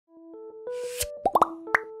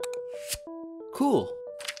cool.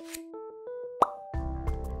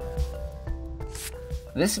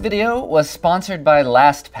 This video was sponsored by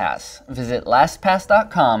LastPass. Visit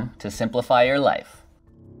lastpass.com to simplify your life.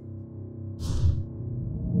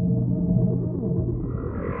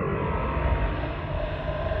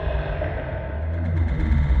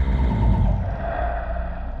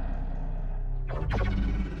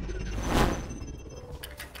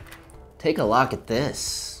 Take a look at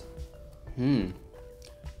this.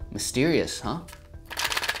 Mysterious, huh?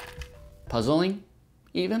 Puzzling,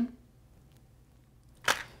 even?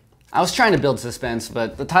 I was trying to build suspense,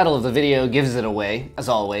 but the title of the video gives it away, as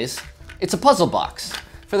always. It's a puzzle box.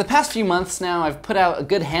 For the past few months now, I've put out a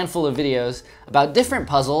good handful of videos about different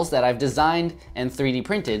puzzles that I've designed and 3D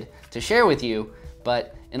printed to share with you,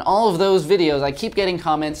 but in all of those videos, I keep getting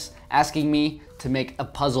comments asking me to make a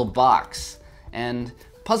puzzle box. And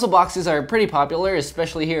puzzle boxes are pretty popular,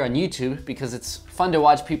 especially here on YouTube, because it's fun to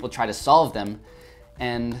watch people try to solve them.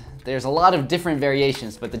 And there's a lot of different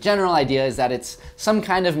variations, but the general idea is that it's some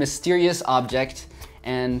kind of mysterious object,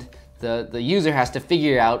 and the user has to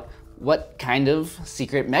figure out what kind of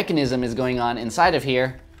secret mechanism is going on inside of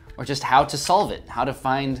here, or just how to solve it, how to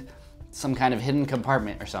find some kind of hidden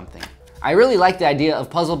compartment or something. I really like the idea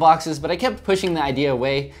of puzzle boxes, but I kept pushing the idea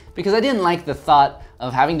away because I didn't like the thought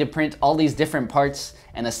of having to print all these different parts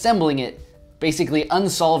and assembling it, basically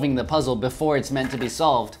unsolving the puzzle before it's meant to be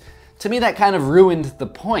solved. To me, that kind of ruined the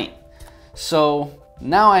point. So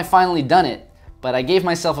now I've finally done it, but I gave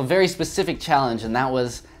myself a very specific challenge, and that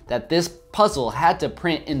was that this puzzle had to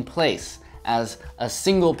print in place as a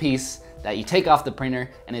single piece that you take off the printer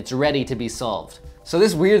and it's ready to be solved. So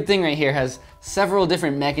this weird thing right here has several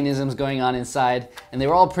different mechanisms going on inside, and they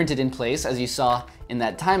were all printed in place, as you saw in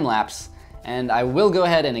that time lapse. And I will go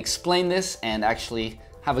ahead and explain this and actually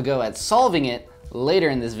have a go at solving it later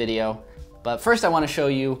in this video. But first I want to show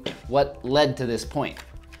you what led to this point.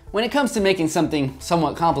 When it comes to making something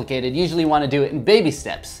somewhat complicated, you usually want to do it in baby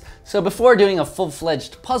steps. So before doing a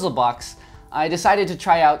full-fledged puzzle box, I decided to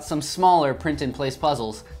try out some smaller print-in-place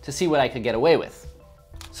puzzles to see what I could get away with.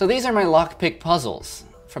 So these are my Lockpick puzzles.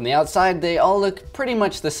 From the outside, they all look pretty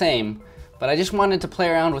much the same, but I just wanted to play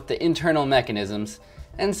around with the internal mechanisms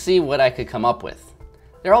and see what I could come up with.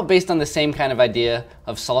 They're all based on the same kind of idea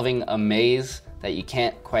of solving a maze that you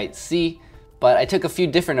can't quite see, but I took a few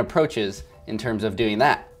different approaches in terms of doing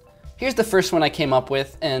that. Here's the first one I came up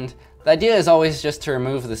with, and the idea is always just to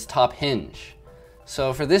remove this top hinge.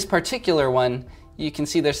 So for this particular one, you can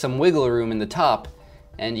see there's some wiggle room in the top,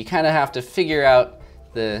 and you kind of have to figure out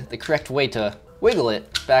the correct way to wiggle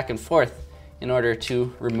it back and forth in order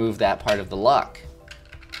to remove that part of the lock.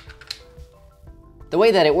 The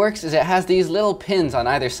way that it works is it has these little pins on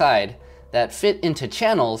either side that fit into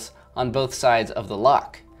channels on both sides of the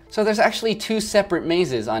lock. So there's actually two separate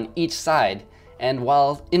mazes on each side, and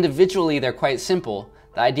while individually they're quite simple,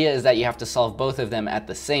 the idea is that you have to solve both of them at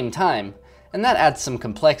the same time, and that adds some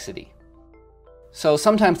complexity. So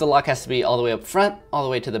sometimes the lock has to be all the way up front, all the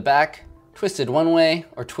way to the back, twisted one way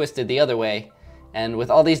or twisted the other way, and with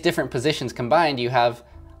all these different positions combined, you have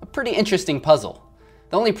a pretty interesting puzzle.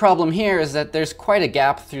 The only problem here is that there's quite a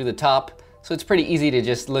gap through the top, so it's pretty easy to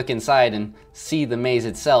just look inside and see the maze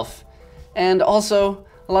itself. And also,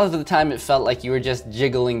 a lot of the time it felt like you were just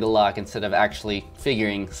jiggling the lock instead of actually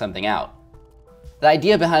figuring something out. The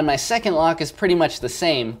idea behind my second lock is pretty much the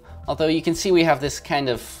same, although you can see we have this kind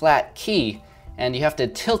of flat key, and you have to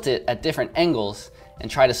tilt it at different angles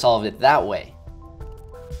and try to solve it that way.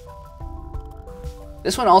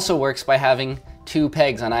 This one also works by having two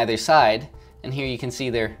pegs on either side, and here you can see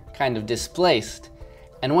they're kind of displaced.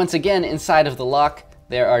 And once again, inside of the lock,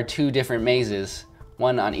 there are two different mazes,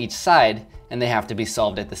 one on each side, and they have to be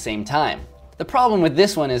solved at the same time. The problem with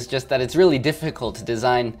this one is just that it's really difficult to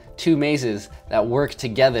design two mazes that work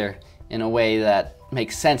together in a way that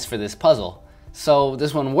makes sense for this puzzle. So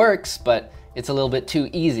this one works, but it's a little bit too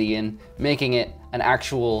easy, and making it an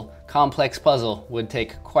actual complex puzzle would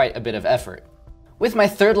take quite a bit of effort. With my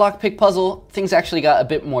third Lockpick puzzle, things actually got a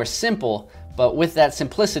bit more simple, but with that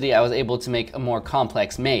simplicity I was able to make a more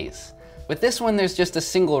complex maze. With this one, there's just a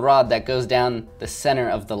single rod that goes down the center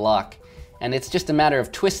of the lock, and it's just a matter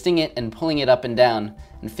of twisting it and pulling it up and down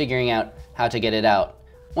and figuring out how to get it out.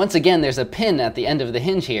 Once again, there's a pin at the end of the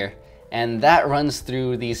hinge here, and that runs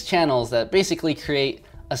through these channels that basically create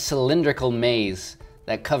a cylindrical maze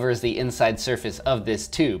that covers the inside surface of this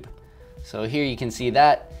tube. So here you can see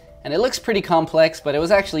that, and it looks pretty complex, but it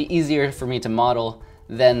was actually easier for me to model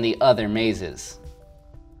than the other mazes.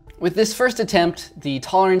 With this first attempt, the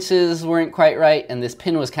tolerances weren't quite right and this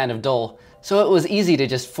pin was kind of dull, so it was easy to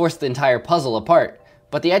just force the entire puzzle apart.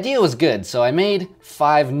 But the idea was good, so I made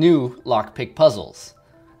 5 new lockpick puzzles.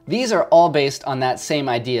 These are all based on that same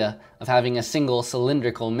idea of having a single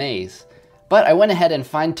cylindrical maze. But I went ahead and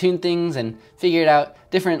fine-tuned things and figured out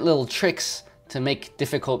different little tricks to make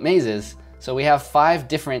difficult mazes. So we have 5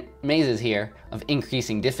 different mazes here of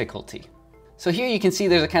increasing difficulty. So here you can see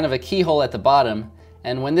there's a kind of a keyhole at the bottom,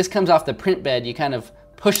 and when this comes off the print bed, you kind of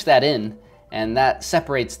push that in, and that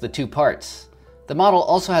separates the 2 parts. The model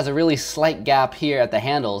also has a really slight gap here at the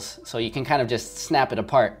handles, so you can kind of just snap it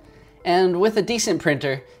apart. And with a decent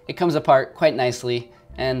printer, it comes apart quite nicely,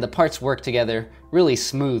 and the parts work together really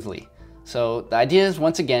smoothly. So the idea is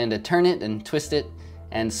once again to turn it and twist it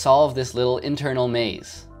and solve this little internal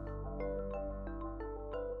maze.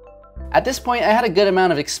 At this point, I had a good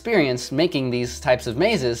amount of experience making these types of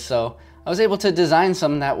mazes, so I was able to design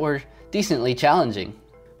some that were decently challenging.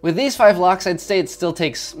 With these 5 locks, I'd say it still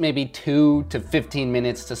takes maybe 2 to 15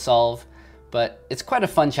 minutes to solve, but it's quite a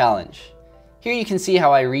fun challenge. Here you can see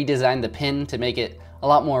how I redesigned the pin to make it a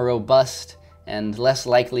lot more robust and less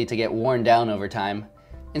likely to get worn down over time.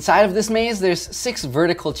 Inside of this maze, there's 6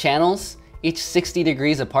 vertical channels, each 60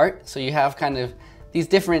 degrees apart, so you have kind of these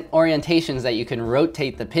different orientations that you can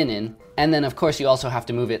rotate the pin in, and then of course you also have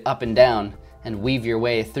to move it up and down and weave your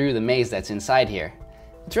way through the maze that's inside here.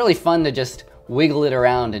 It's really fun to just wiggle it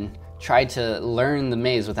around and try to learn the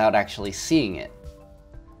maze without actually seeing it.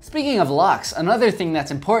 Speaking of locks, another thing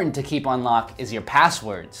that's important to keep on lock is your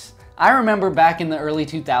passwords. I remember back in the early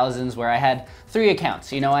 2000s where I had 3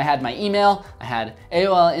 accounts. You know, I had my email, I had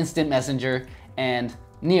AOL Instant Messenger, and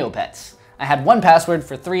Neopets. I had 1 password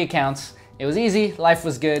for 3 accounts. It was easy, life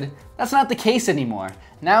was good. That's not the case anymore.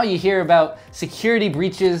 Now you hear about security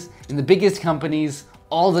breaches in the biggest companies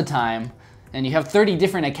all the time, and you have 30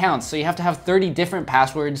 different accounts, so you have to have 30 different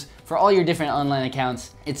passwords for all your different online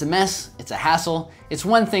accounts. It's a mess, it's a hassle, it's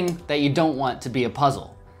one thing that you don't want to be a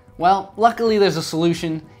puzzle. Well, luckily there's a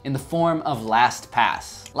solution in the form of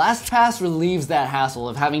LastPass. LastPass relieves that hassle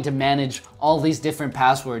of having to manage all these different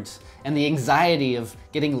passwords and the anxiety of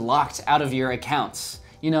getting locked out of your accounts.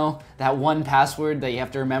 You know, that one password that you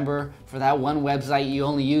have to remember for that one website you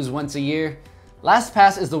only use once a year.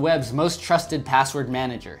 LastPass is the web's most trusted password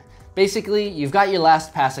manager. Basically, you've got your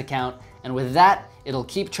LastPass account, and with that, it'll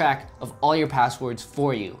keep track of all your passwords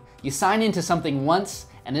for you. You sign into something once,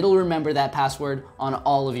 and it'll remember that password on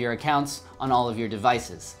all of your accounts, on all of your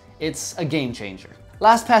devices. It's a game changer.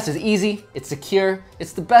 LastPass is easy, it's secure,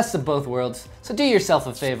 it's the best of both worlds, so do yourself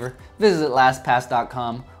a favor, visit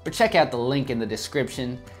lastpass.com or check out the link in the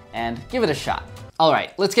description and give it a shot.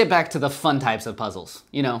 Alright, let's get back to the fun types of puzzles.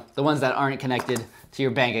 You know, the ones that aren't connected to your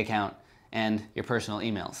bank account and your personal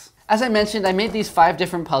emails. As I mentioned, I made these 5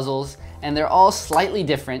 different puzzles, and they're all slightly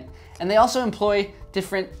different, and they also employ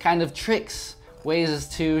different kind of tricks, ways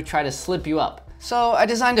to try to slip you up. So I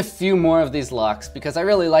designed a few more of these locks because I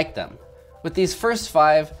really like them. With these first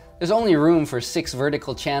 5, there's only room for 6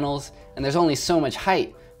 vertical channels, and there's only so much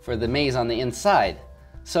height for the maze on the inside.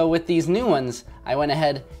 So with these new ones, I went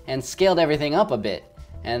ahead and scaled everything up a bit,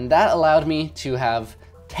 and that allowed me to have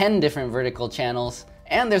 10 different vertical channels,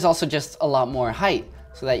 and there's also just a lot more height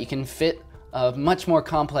so that you can fit a much more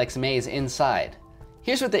complex maze inside.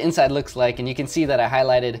 Here's what the inside looks like, and you can see that I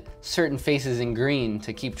highlighted certain faces in green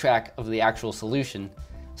to keep track of the actual solution.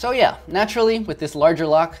 So yeah, naturally, with this larger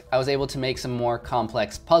lock, I was able to make some more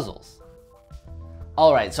complex puzzles.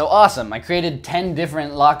 Alright, so awesome. I created 10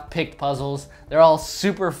 different lock-picked puzzles. They're all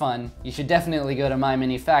super fun. You should definitely go to My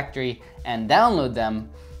Mini Factory and download them,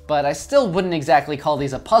 but I still wouldn't exactly call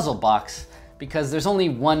these a puzzle box because there's only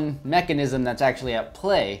one mechanism that's actually at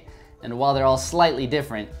play, and while they're all slightly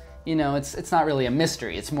different, you know, it's not really a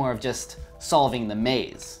mystery. It's more of just solving the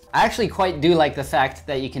maze. I actually quite do like the fact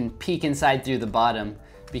that you can peek inside through the bottom,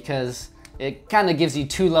 because it kind of gives you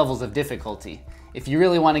 2 levels of difficulty. If you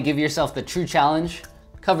really want to give yourself the true challenge,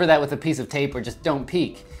 cover that with a piece of tape or just don't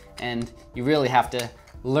peek, and you really have to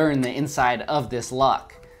learn the inside of this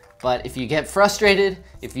lock. But if you get frustrated,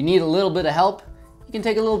 if you need a little bit of help, you can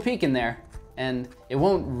take a little peek in there, and it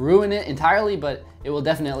won't ruin it entirely, but it will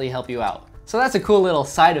definitely help you out. So that's a cool little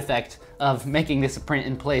side effect of making this a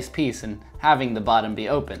print-in-place piece and having the bottom be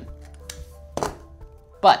open.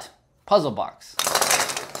 But, puzzle box.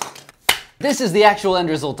 This is the actual end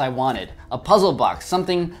result I wanted. A puzzle box,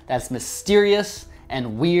 something that's mysterious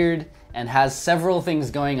and weird and has several things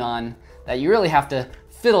going on that you really have to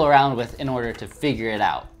fiddle around with in order to figure it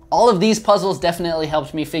out. All of these puzzles definitely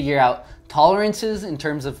helped me figure out tolerances in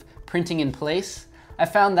terms of printing in place. I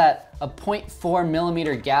found that a 0.4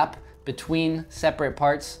 millimeter gap between separate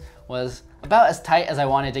parts was about as tight as I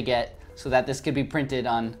wanted to get so that this could be printed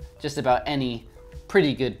on just about any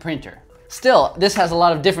pretty good printer. Still, this has a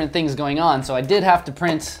lot of different things going on, so I did have to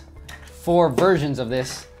print 4 versions of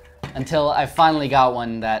this until I finally got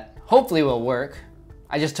one that hopefully will work.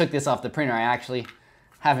 I just took this off the printer. I actually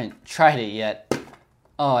haven't tried it yet.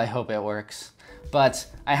 Oh, I hope it works. But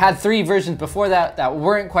I had 3 versions before that that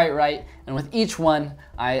weren't quite right, and with each one,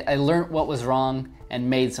 I learned what was wrong and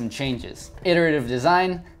made some changes. Iterative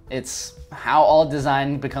design, it's how all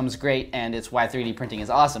design becomes great, and it's why 3D printing is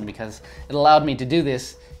awesome, because it allowed me to do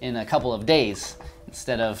this in a couple of days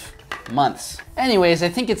instead of months. Anyways, I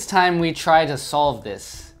think it's time we try to solve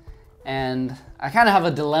this. And I kind of have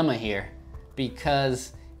a dilemma here,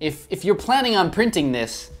 because if you're planning on printing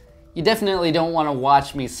this, you definitely don't want to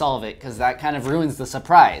watch me solve it, because that kind of ruins the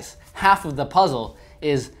surprise. Half of the puzzle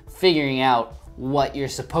is figuring out what you're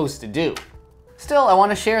supposed to do. Still, I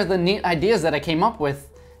want to share the neat ideas that I came up with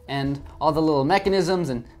and all the little mechanisms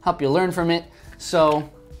and help you learn from it. So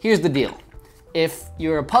here's the deal. If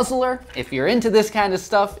you're a puzzler, if you're into this kind of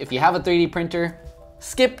stuff, if you have a 3D printer,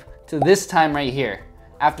 skip to this time right here.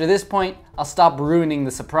 After this point, I'll stop ruining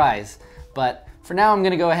the surprise. But for now, I'm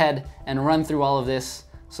gonna go ahead and run through all of this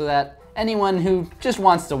so that anyone who just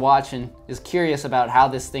wants to watch and is curious about how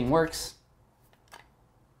this thing works,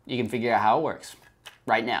 you can figure out how it works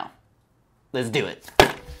right now. Let's do it.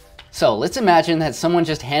 So let's imagine that someone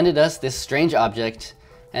just handed us this strange object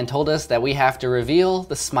and told us that we have to reveal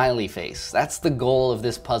the smiley face. That's the goal of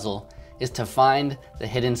this puzzle, is to find the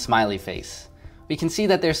hidden smiley face. We can see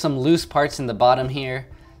that there's some loose parts in the bottom here,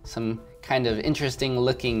 some kind of interesting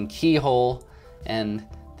looking keyhole, and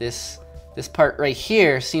this part right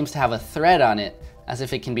here seems to have a thread on it, as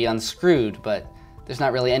if it can be unscrewed, but there's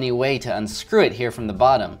not really any way to unscrew it here from the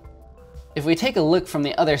bottom. If we take a look from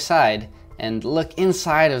the other side and look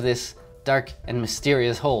inside of this dark and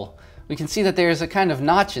mysterious hole, we can see that there's a kind of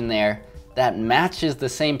notch in there that matches the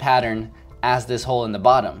same pattern as this hole in the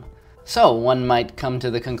bottom. So one might come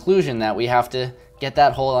to the conclusion that we have to get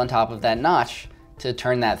that hole on top of that notch to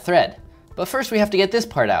turn that thread. But first we have to get this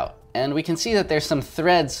part out, and we can see that there's some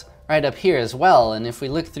threads right up here as well, and if we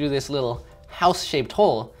look through this little house-shaped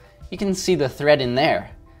hole, you can see the thread in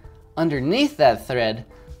there. Underneath that thread,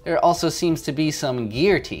 there also seems to be some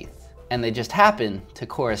gear teeth, and they just happen to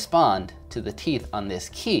correspond to the teeth on this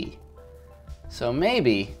key. So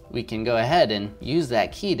maybe we can go ahead and use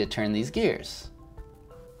that key to turn these gears.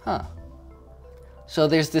 So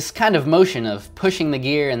there's this kind of motion of pushing the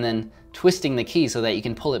gear and then twisting the key so that you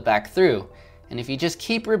can pull it back through. And if you just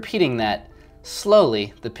keep repeating that,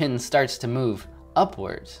 slowly the pin starts to move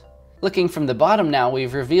upwards. Looking from the bottom now,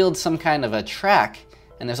 we've revealed some kind of a track,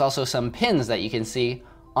 and there's also some pins that you can see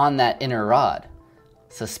on that inner rod.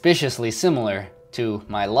 Suspiciously similar to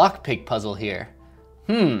my lockpick puzzle here.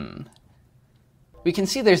 We can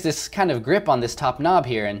see there's this kind of grip on this top knob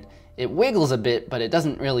here, and it wiggles a bit, but it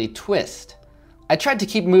doesn't really twist. I tried to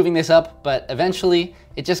keep moving this up, but eventually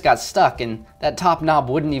it just got stuck and that top knob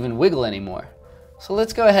wouldn't even wiggle anymore. So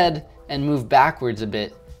let's go ahead and move backwards a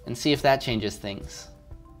bit and see if that changes things.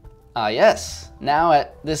 Yes, now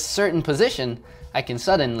at this certain position, I can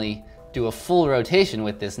suddenly do a full rotation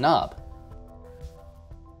with this knob.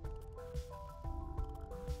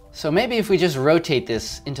 So maybe if we just rotate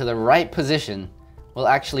this into the right position, we'll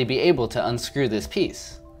actually be able to unscrew this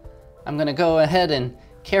piece. I'm gonna go ahead and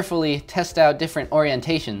carefully test out different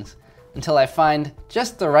orientations until I find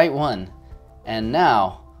just the right one. And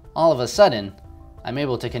now, all of a sudden, I'm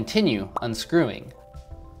able to continue unscrewing.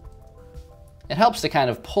 It helps to kind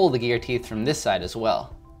of pull the gear teeth from this side as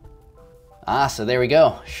well. So there we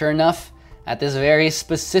go. Sure enough, at this very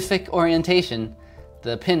specific orientation,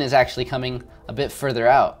 the pin is actually coming a bit further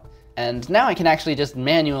out. And now I can actually just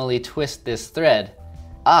manually twist this thread.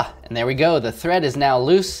 And there we go. The thread is now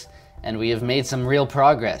loose and we have made some real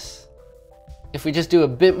progress. If we just do a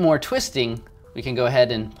bit more twisting, we can go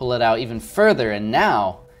ahead and pull it out even further, and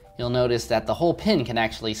now you'll notice that the whole pin can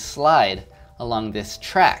actually slide along this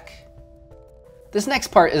track. This next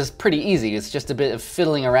part is pretty easy. It's just a bit of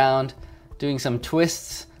fiddling around, doing some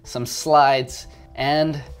twists, some slides,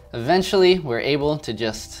 and eventually we're able to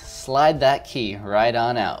just slide that key right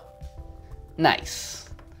on out. Nice.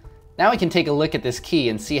 Now we can take a look at this key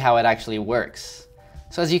and see how it actually works.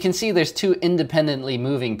 So as you can see, there's 2 independently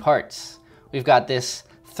moving parts. We've got this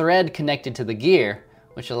thread connected to the gear,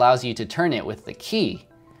 which allows you to turn it with the key.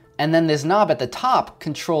 And then this knob at the top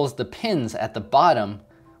controls the pins at the bottom,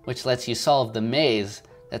 which lets you solve the maze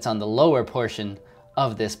that's on the lower portion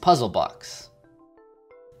of this puzzle box.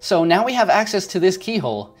 So now we have access to this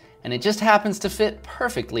keyhole, and it just happens to fit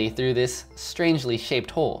perfectly through this strangely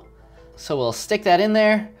shaped hole. So we'll stick that in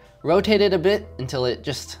there, rotate it a bit until it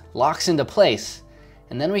just locks into place,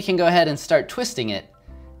 and then we can go ahead and start twisting it.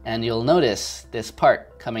 and you'll notice this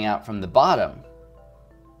part coming out from the bottom.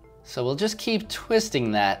 So we'll just keep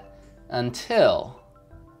twisting that until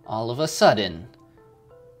all of a sudden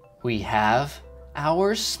we have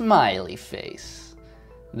our smiley face.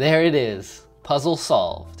 There it is, puzzle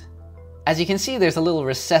solved. As you can see, there's a little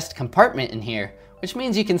recessed compartment in here, which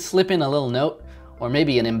means you can slip in a little note or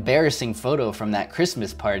maybe an embarrassing photo from that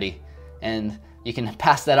Christmas party, and you can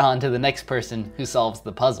pass that on to the next person who solves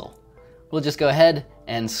the puzzle. We'll just go ahead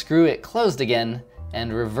and screw it closed again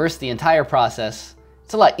and reverse the entire process.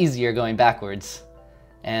 It's a lot easier going backwards.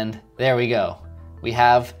 And there we go. We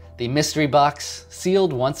have the mystery box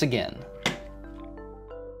sealed once again.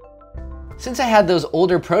 Since I had those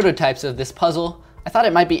older prototypes of this puzzle, I thought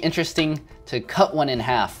it might be interesting to cut one in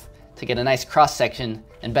half to get a nice cross section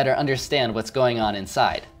and better understand what's going on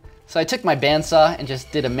inside. So I took my bandsaw and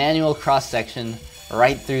just did a manual cross section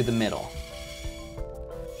right through the middle.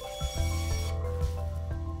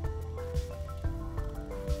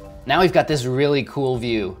 Now we've got this really cool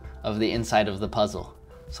view of the inside of the puzzle.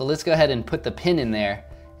 So let's go ahead and put the pin in there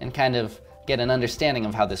and kind of get an understanding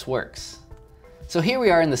of how this works. So here we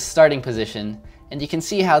are in the starting position, and you can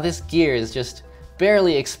see how this gear is just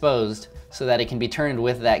barely exposed so that it can be turned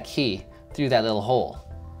with that key through that little hole.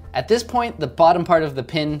 At this point, the bottom part of the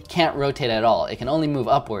pin can't rotate at all. It can only move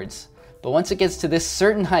upwards. But once it gets to this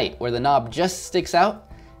certain height where the knob just sticks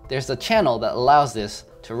out, there's a channel that allows this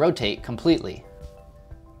to rotate completely.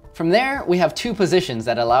 From there, we have two positions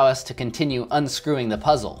that allow us to continue unscrewing the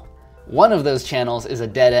puzzle. One of those channels is a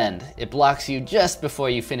dead end. It blocks you just before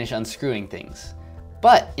you finish unscrewing things.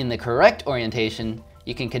 But in the correct orientation,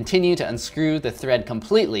 you can continue to unscrew the thread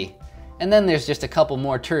completely, and then there's just a couple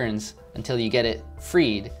more turns until you get it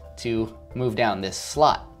freed to move down this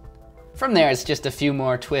slot. From there, it's just a few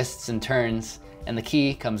more twists and turns, and the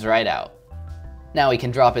key comes right out. Now we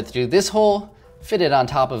can drop it through this hole, fit it on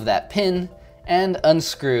top of that pin, and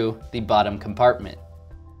unscrew the bottom compartment.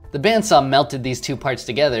 The bandsaw melted these two parts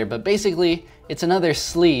together, but basically it's another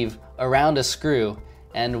sleeve around a screw,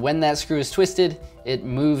 and when that screw is twisted, it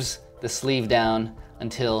moves the sleeve down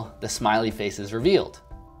until the smiley face is revealed.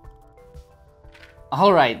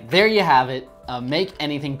 Alright, there you have it, a Make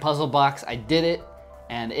Anything puzzle box. I did it,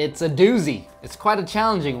 and it's a doozy. It's quite a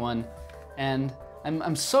challenging one, and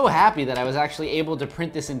I'm so happy that I was actually able to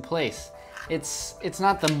print this in place. It's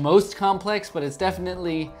not the most complex, but it's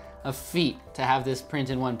definitely a feat to have this print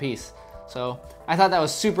in one piece. So I thought that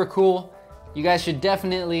was super cool. You guys should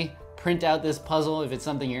definitely print out this puzzle if it's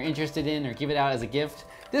something you're interested in, or give it out as a gift.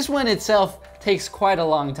 This one itself takes quite a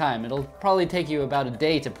long time. It'll probably take you about a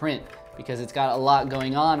day to print because it's got a lot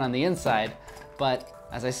going on the inside. But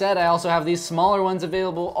as I said, I also have these smaller ones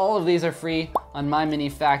available. All of these are free on My Mini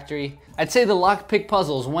Factory. I'd say the Lockpick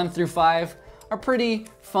puzzles 1 through 5 are pretty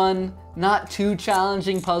fun, not too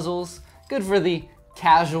challenging puzzles. Good for the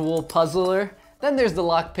casual puzzler. Then there's the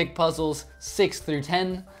Lockpick puzzles 6 through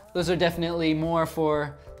 10. Those are definitely more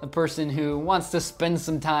for the person who wants to spend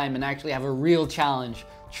some time and actually have a real challenge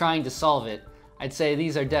trying to solve it. I'd say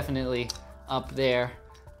these are definitely up there.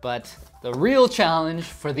 But the real challenge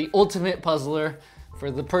for the ultimate puzzler, for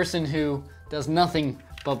the person who does nothing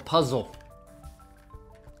but puzzle,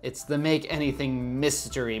 it's the Make Anything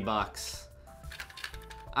mystery box.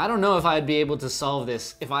 I don't know if I'd be able to solve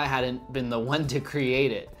this if I hadn't been the one to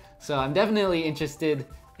create it. So I'm definitely interested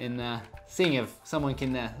in seeing if someone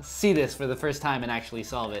can see this for the first time and actually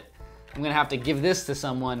solve it. I'm gonna have to give this to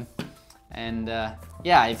someone, and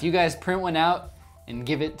yeah, if you guys print one out and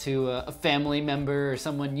give it to a family member or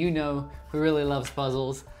someone you know who really loves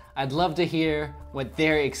puzzles, I'd love to hear what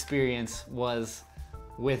their experience was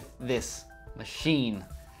with this machine,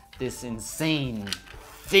 this insane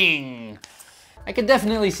thing. I could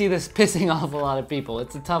definitely see this pissing off a lot of people.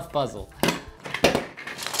 It's a tough puzzle.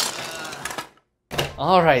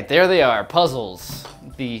 All right, there they are, puzzles.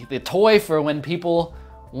 The toy for when people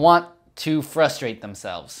want to frustrate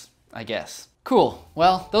themselves, I guess. Cool,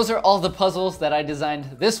 well, those are all the puzzles that I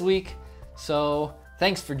designed this week. So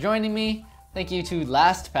thanks for joining me. Thank you to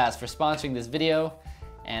LastPass for sponsoring this video.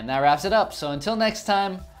 And that wraps it up. So until next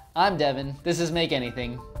time, I'm Devin. This is Make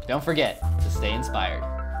Anything. Don't forget to stay inspired.